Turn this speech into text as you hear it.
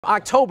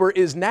October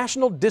is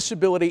National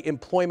Disability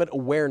Employment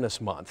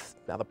Awareness Month.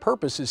 Now, the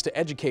purpose is to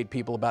educate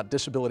people about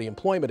disability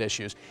employment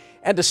issues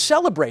and to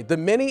celebrate the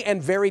many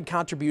and varied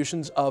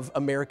contributions of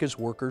America's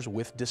workers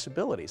with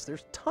disabilities.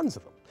 There's tons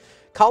of them.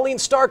 Colleen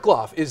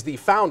Starkloff is the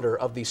founder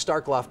of the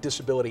Starkloff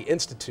Disability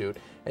Institute,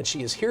 and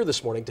she is here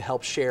this morning to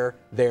help share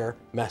their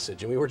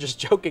message. And we were just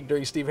joking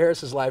during Steve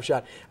Harris's live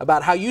shot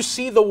about how you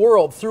see the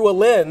world through a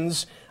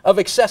lens of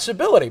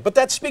accessibility. But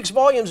that speaks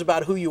volumes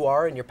about who you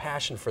are and your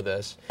passion for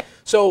this.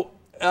 So,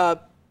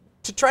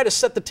 to try to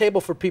set the table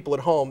for people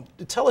at home,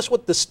 tell us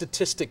what the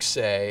statistics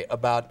say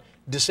about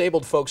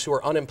disabled folks who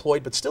are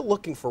unemployed but still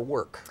looking for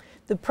work.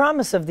 The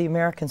promise of the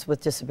Americans with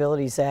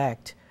Disabilities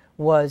Act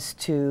was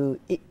to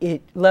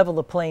level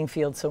the playing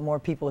field so more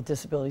people with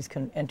disabilities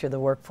can enter the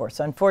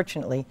workforce.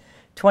 Unfortunately,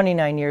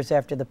 29 years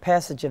after the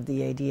passage of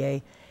the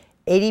ADA,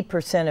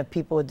 80% of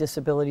people with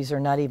disabilities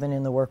are not even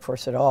in the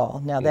workforce at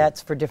all. Now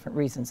that's for different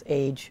reasons,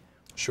 age,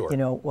 sure, you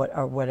know,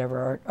 or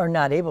whatever, are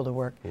not able to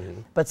work.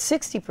 But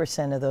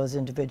 60% of those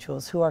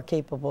individuals who are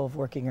capable of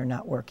working are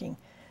not working.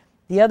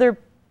 The other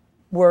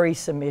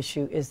worrisome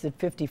issue is that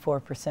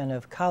 54%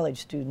 of college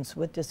students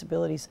with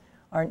disabilities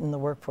aren't in the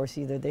workforce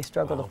either. They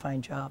struggle to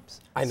find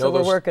jobs. I know so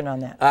we're working on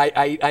that.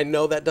 I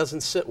know that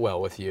doesn't sit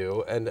well with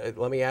you, and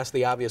let me ask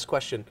the obvious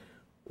question.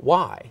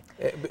 Why?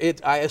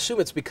 I assume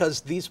it's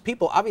because these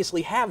people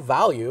obviously have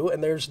value,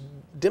 and there's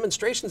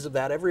demonstrations of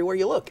that everywhere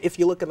you look, if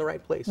you look in the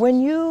right place.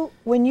 When you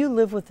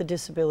live with a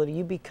disability,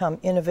 you become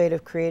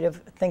innovative,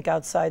 creative, think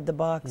outside the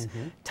box,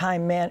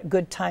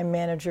 good time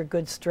manager,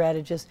 good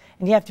strategist,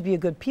 and you have to be a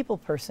good people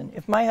person.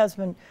 If my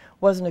husband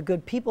wasn't a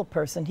good people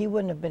person, he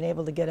wouldn't have been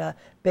able to get out,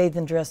 bathed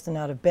and dressed and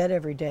out of bed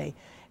every day.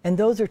 And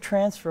those are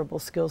transferable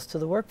skills to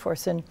the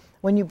workforce. And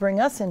when you bring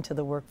us into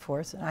the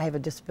workforce, and I have a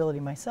disability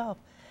myself,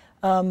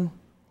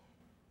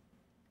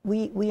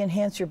 we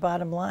enhance your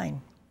bottom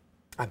line.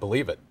 I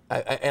believe it.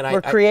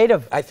 We're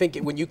creative. I think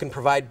when you can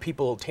provide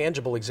people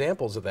tangible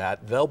examples of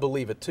that, they'll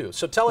believe it too.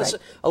 So tell us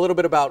a little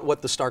bit about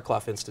what the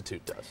Starkloff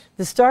Institute does.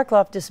 The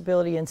Starkloff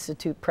Disability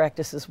Institute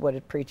practices what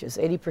it preaches.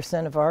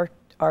 80% of our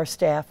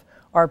staff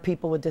are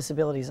people with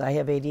disabilities. I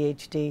have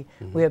ADHD.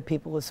 We have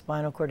people with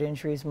spinal cord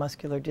injuries,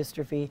 muscular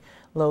dystrophy,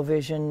 low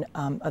vision,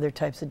 other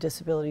types of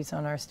disabilities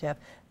on our staff.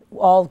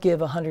 All give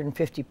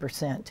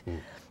 150%.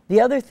 The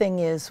other thing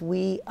is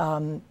we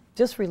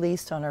just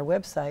released on our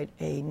website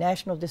a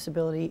National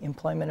Disability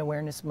Employment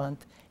Awareness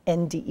Month,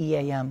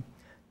 NDEAM,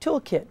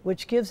 toolkit,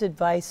 which gives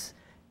advice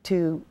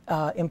to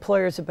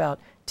employers about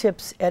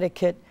tips,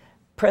 etiquette,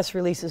 press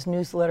releases,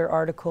 newsletter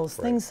articles,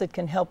 things that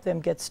can help them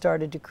get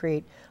started to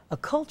create a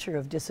culture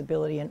of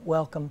disability and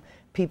welcome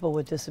people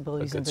with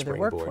disabilities into their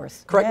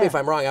workforce. Correct me if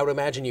I'm wrong, I would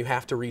imagine you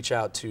have to reach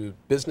out to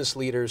business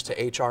leaders, to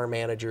HR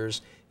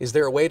managers. Is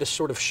there a way to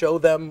sort of show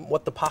them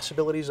what the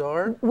possibilities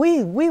are?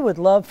 We would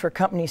love for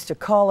companies to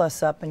call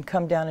us up and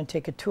come down and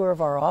take a tour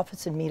of our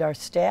office and meet our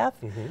staff.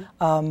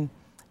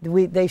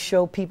 They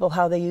show people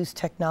how they use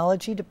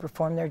technology to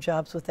perform their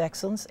jobs with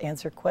excellence,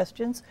 answer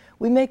questions.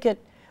 We make it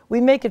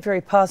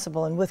very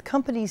possible, and with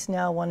companies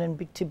now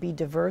wanting to be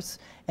diverse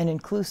and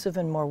inclusive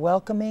and more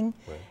welcoming,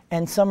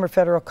 and some are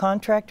federal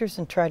contractors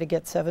and try to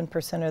get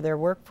 7% of their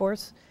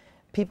workforce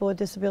people with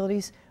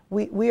disabilities,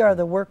 we are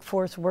the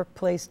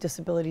workplace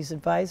disabilities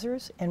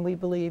advisors, and we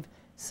believe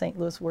St.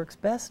 Louis works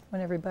best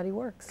when everybody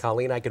works.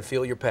 Colleen, I can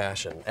feel your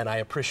passion, and I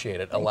appreciate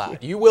it a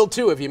lot. You will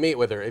too if you meet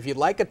with her. If you'd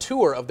like a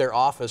tour of their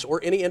office or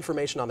any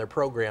information on their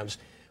programs,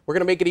 we're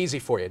going to make it easy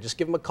for you. Just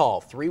give them a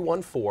call,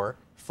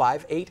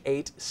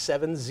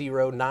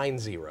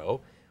 314-588-7090,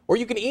 or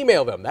you can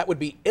email them. That would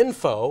be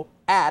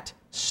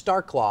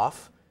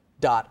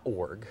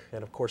info@starkloff.org.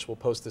 And of course, we'll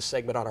post this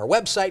segment on our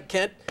website,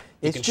 Kent.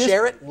 You can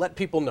share it and let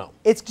people know.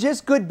 It's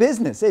just good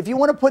business. If you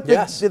want to put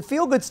the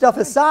feel-good stuff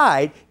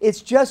aside,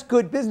 it's just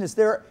good business.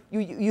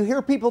 You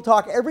hear people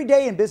talk every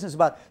day in business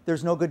about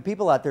there's no good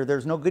people out there,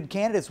 there's no good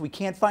candidates, we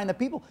can't find the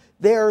people.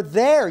 They're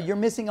there. You're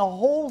missing a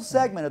whole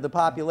segment of the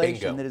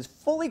population that is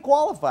fully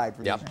qualified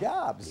for these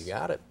jobs. You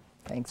got it.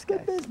 Thanks,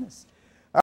 good business.